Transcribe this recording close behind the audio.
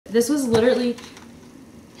This was literally...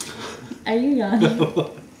 Are you yawning?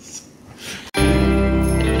 No.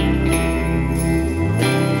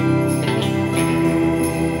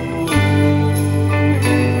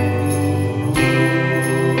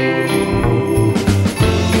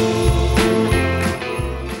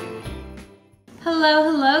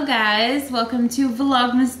 Hello guys, welcome to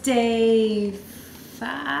Vlogmas day 5?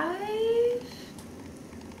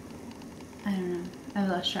 I don't know, I've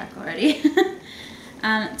lost track already.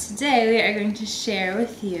 Today we are going to share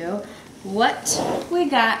with you what we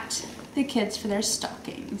got the kids for their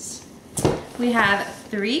stockings. We have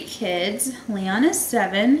 3 kids. Leon is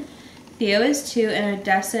 7, Theo is 2, and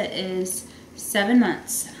Odessa is 7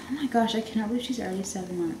 months. Oh my gosh, I cannot believe she's already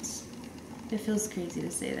 7 months. It feels crazy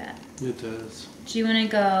to say that. It does. Do you want to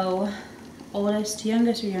go oldest to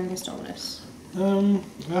youngest or youngest to oldest?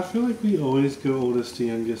 I feel like we always go oldest to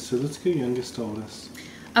youngest, so let's go youngest to oldest.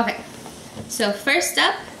 Okay, so first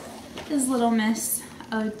up is little Miss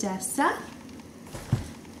Odessa.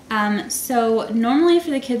 So normally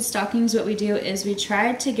for the kids' stockings, what we do is we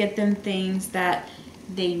try to get them things that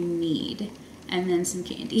they need and then some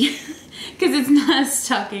candy. Because it's not a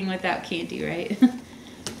stocking without candy, right?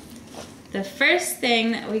 The first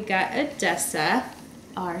thing that we got Odessa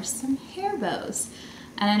are some hair bows.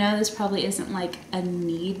 And I know this probably isn't like a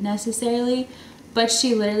need necessarily, but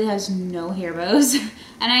she literally has no hair bows.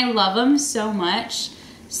 And I love them so much.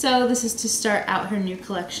 So this is to start out her new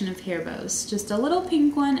collection of hair bows. Just a little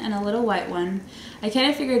pink one and a little white one. I kind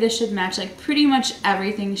of figure this should match like pretty much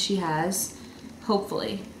everything she has,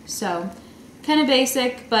 hopefully. So kind of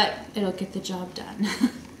basic, but it'll get the job done.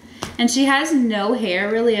 And she has no hair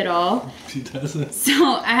really at all. She doesn't.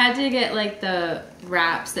 So I had to get like the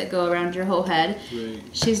wraps that go around your whole head. Right.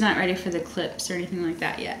 She's not ready for the clips or anything like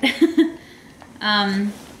that yet.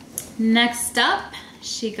 Next up,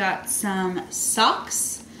 she got some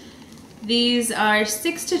socks. These are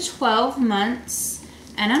 6 to 12 months.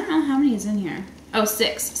 And I don't know how many is in here. Oh,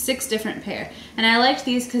 6. 6 different pair. And I liked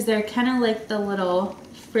these because they're kind of like the little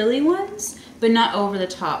frilly ones, but not over the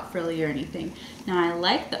top frilly or anything. Now I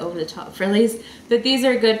like the over the top frillies, but these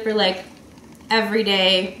are good for like every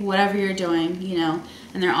day, whatever you're doing, you know,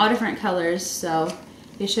 and they're all different colors, so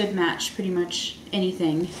they should match pretty much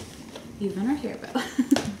anything, even her hair bow.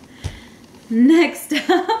 Next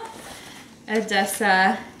up,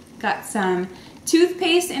 Odessa got some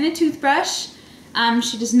toothpaste and a toothbrush.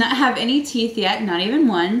 She does not have any teeth yet, not even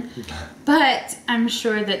one, but I'm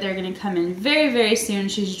sure that they're gonna come in very, very soon.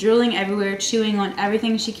 She's drooling everywhere, chewing on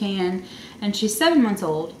everything she can, and she's 7 months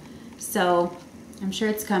old, so I'm sure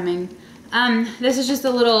it's coming. This is just a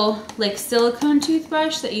little like silicone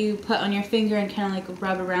toothbrush that you put on your finger and kind of like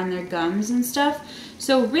rub around their gums and stuff.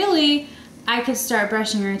 So really, I could start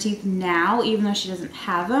brushing her teeth now, even though she doesn't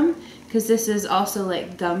have them, because this is also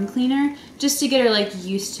like gum cleaner, just to get her like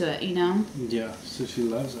used to it, you know? Yeah, so she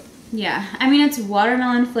loves it. Yeah, I mean, it's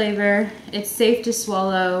watermelon flavor, it's safe to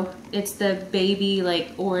swallow, it's the baby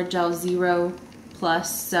like Orajel 0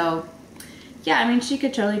 plus, so yeah, I mean, she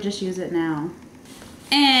could totally just use it now.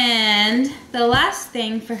 And the last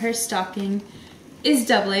thing for her stocking is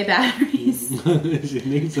AA batteries. She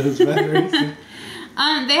needs those batteries.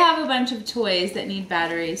 They have a bunch of toys that need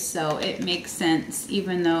batteries, so it makes sense,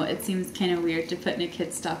 even though it seems kind of weird to put in a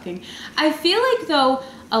kid's stocking. I feel like, though,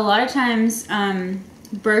 a lot of times,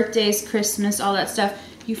 birthdays, Christmas, all that stuff,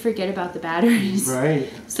 you forget about the batteries. Right.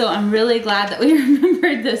 So I'm really glad that we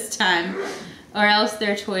remembered this time, or else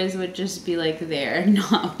their toys would just be, like, there,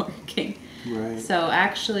 not working. Right. So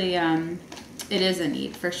actually, it is a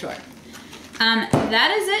need, for sure.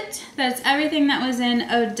 That is it. That's everything that was in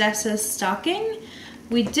Odessa's stocking.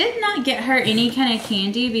 We did not get her any kind of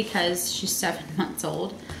candy because she's 7 months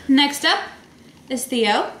old. Next up is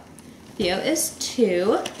Theo. Theo is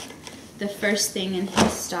 2. The first thing in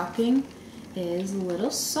his stocking is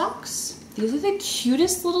little socks. These are the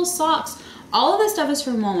cutest little socks. All of this stuff is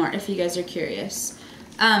from Walmart, if you guys are curious.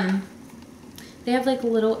 They have like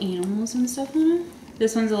little animals and stuff on them.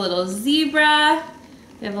 This one's a little zebra.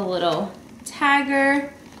 We have a little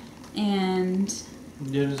tiger, and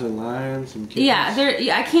yeah, there's a lion, some kittens.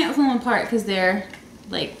 Yeah, I can't pull them apart because they're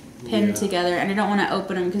like pinned together, and I don't want to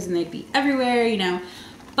open them because then they'd be everywhere, you know.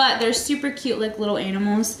 But they're super cute, like little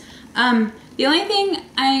animals. The only thing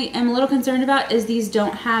I am a little concerned about is these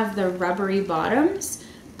don't have the rubbery bottoms,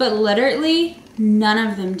 but literally none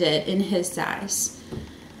of them did in his size.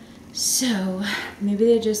 So maybe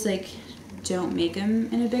they just like don't make them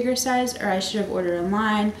in a bigger size, or I should have ordered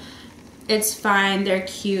online. It's fine, they're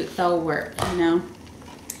cute, they'll work, you know.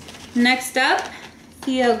 Next up,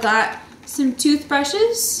 Theo got some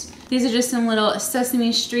toothbrushes. These are just some little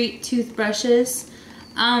Sesame Street toothbrushes.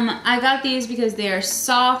 I got these because they are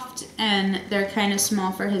soft and they're kind of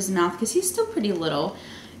small for his mouth because he's still pretty little.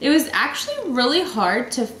 It was actually really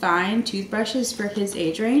hard to find toothbrushes for his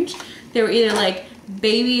age range. They were either like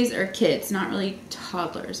babies or kids, not really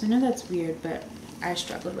toddlers. I know that's weird, but I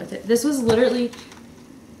struggled with it. This was literally...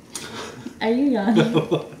 Are you yawning?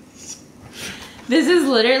 No. This is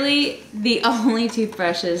literally the only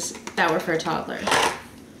toothbrushes that were for toddlers.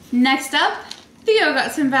 Next up, Theo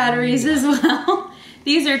got some batteries as well.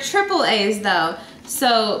 These are AAAs though.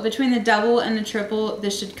 So between the double and the triple,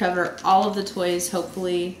 this should cover all of the toys,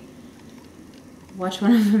 hopefully. Watch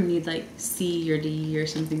one of them need like C or D or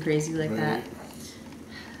something crazy like that.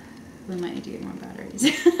 We might need to get more batteries. I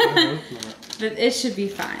hope not. But it should be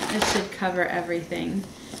fine. It should cover everything.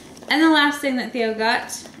 And the last thing that Theo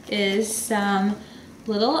got is some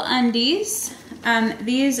little undies.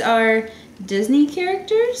 These are Disney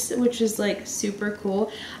characters, which is like super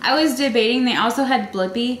cool. I was debating, they also had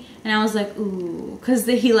Blippi, and I was like, ooh, because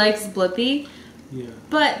he likes Blippi. Yeah.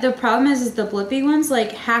 But the problem is the Blippi ones,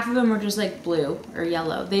 like half of them were just like blue or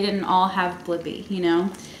yellow. They didn't all have Blippi, you know?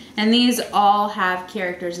 And these all have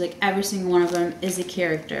characters, like every single one of them is a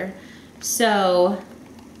character. So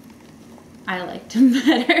I liked them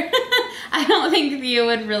better. I don't think Theo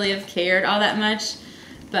would really have cared all that much,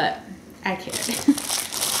 but I cared.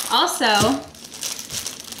 Also,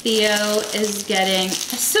 Theo is getting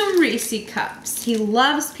some Reese cups. He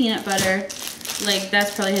loves peanut butter. Like,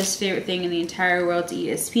 that's probably his favorite thing in the entire world to eat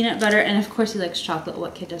is peanut butter. And of course he likes chocolate.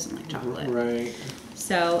 What kid doesn't like chocolate? Right.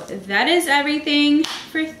 So that is everything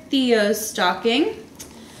for Theo's stocking.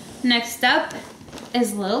 Next up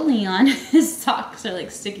is little Leon. His socks are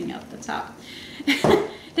like sticking out the top.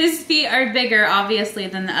 His feet are bigger, obviously,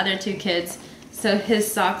 than the other two kids. So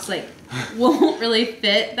his socks like won't really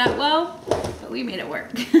fit that well, but we made it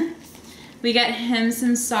work. We got him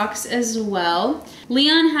some socks as well.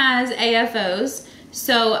 Leon has AFOs,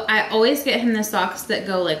 so I always get him the socks that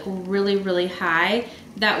go like really, really high.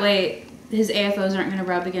 That way his AFOs aren't gonna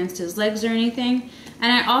rub against his legs or anything.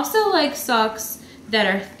 And I also like socks that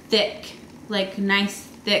are thick, like nice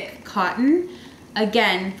thick cotton,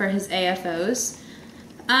 again for his AFOs.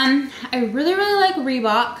 I really, really like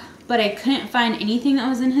Reebok, but I couldn't find anything that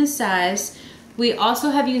was in his size. We also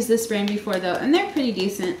have used this brand before though, and they're pretty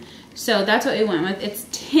decent. So that's what we went with. It's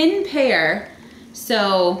 10 pair,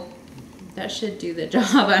 so that should do the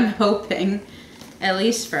job, I'm hoping, at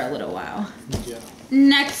least for a little while. Yeah.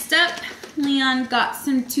 Next up, Leon got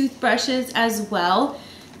some toothbrushes as well.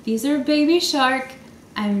 These are Baby Shark.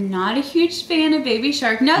 I'm not a huge fan of Baby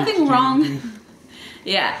Shark. Nothing wrong.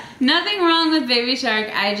 Yeah, nothing wrong with Baby Shark.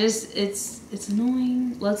 It's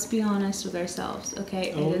annoying. Let's be honest with ourselves,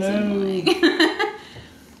 okay? Oh, it is annoying.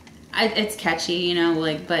 It's catchy, you know,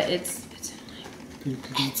 like, but it's annoying.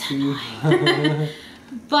 It's annoying.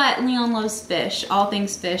 But Leon loves fish, all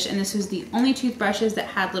things fish, and this was the only toothbrushes that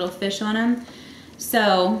had little fish on them.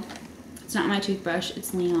 So it's not my toothbrush,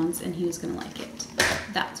 it's Leon's, and he was gonna like it.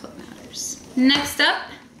 That's what matters. Next up,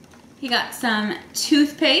 he got some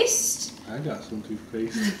toothpaste. I got some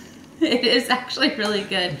toothpaste. It is actually really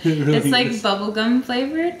good. It really it's like is. bubblegum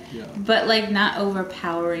flavored, Yeah. but like not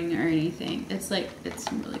overpowering or anything. It's like, it's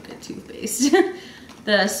some really good toothpaste.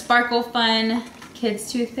 The Sparkle Fun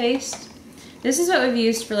Kids toothpaste. This is what we've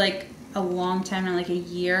used for like a long time now, like a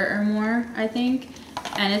year or more, I think.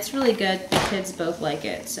 And it's really good. The kids both like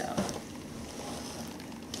it, so.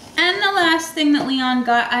 And the last thing that Leon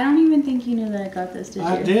got, I don't even think you knew that I got this, did you?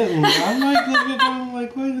 I didn't. I'm like looking at them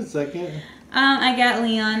like, wait a second. I got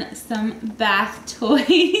Leon some bath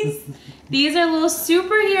toys. These are little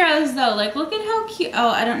superheroes though. Like, look at how cute. Oh,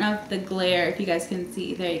 I don't know if the glare, if you guys can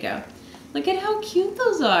see. There you go. Look at how cute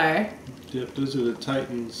those are. Yep, those are the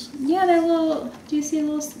Titans. Yeah, they're little, do you see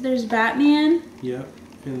little, there's Batman. Yep.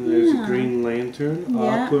 And there's Yeah. Green Lantern,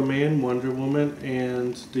 Yeah. Aquaman, Wonder Woman,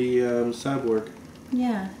 and the Cyborg.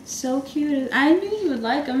 Yeah, so cute. I knew you would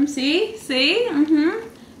like them. See? See? Mm-hmm.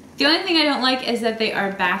 The only thing I don't like is that they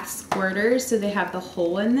are bath squirters, so they have the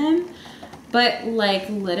hole in them. But like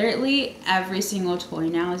literally every single toy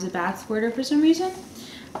now is a bath squirter for some reason.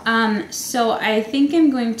 So I think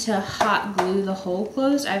I'm going to hot glue the hole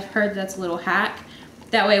closed. I've heard that's a little hack.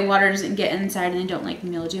 That way water doesn't get inside and they don't like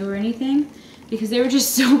mildew or anything. Because they were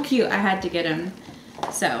just so cute, I had to get them.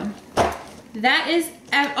 So that is,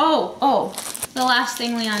 the last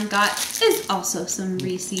thing Leon got is also some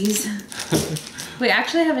Reese's. We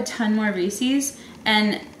actually have a ton more Reese's,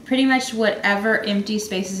 and pretty much whatever empty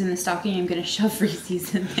spaces in the stocking, I'm gonna shove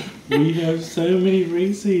Reese's in there. We have so many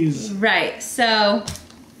Reese's. Right, so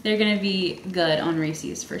they're gonna be good on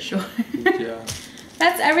Reese's for sure. Yeah.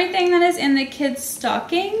 That's everything that is in the kids'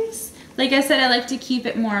 stockings. like I said, I like to keep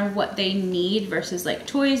it more of what they need versus like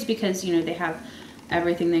toys because, you know, they have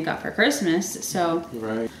everything they got for Christmas. So,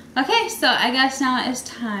 right. Okay, so I guess now it's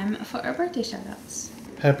time for our birthday shout-outs.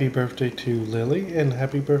 Happy birthday to Lily and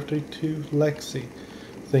happy birthday to Lexi.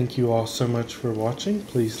 Thank you all so much for watching.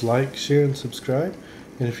 Please like, share, and subscribe.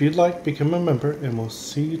 And if you'd like, become a member, and we'll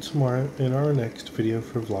see you tomorrow in our next video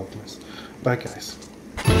for Vlogmas. Bye, guys.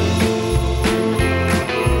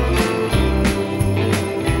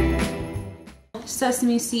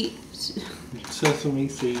 Sesame seed. Sesame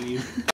seed.